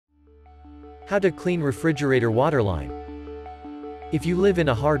How to clean refrigerator waterline. If you live in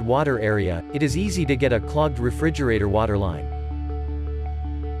a hard water area, it is easy to get a clogged refrigerator waterline.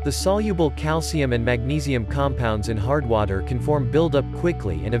 The soluble calcium and magnesium compounds in hard water can form buildup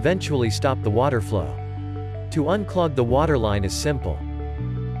quickly and eventually stop the water flow. To unclog the waterline is simple.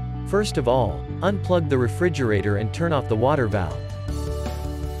 First of all, unplug the refrigerator and turn off the water valve.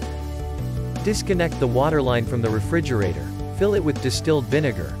 Disconnect the waterline from the refrigerator, fill it with distilled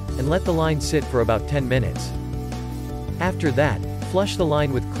vinegar, and let the line sit for about 10 minutes. After that, flush the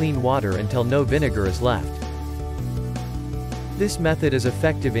line with clean water until no vinegar is left. This method is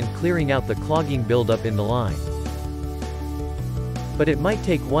effective in clearing out the clogging buildup in the line. But it might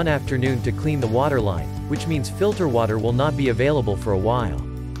take one afternoon to clean the waterline, which means filter water will not be available for a while.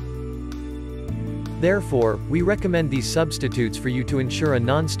 Therefore, we recommend these substitutes for you to ensure a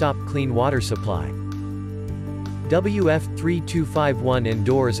non-stop clean water supply. WF3251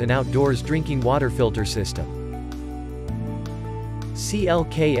 Indoors and Outdoors Drinking Water Filter System.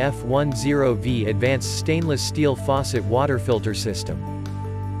 CLKF10V Advanced Stainless Steel Faucet Water Filter System.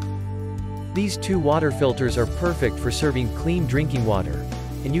 These two water filters are perfect for serving clean drinking water,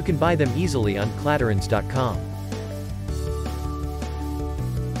 and you can buy them easily on Clatterins.com.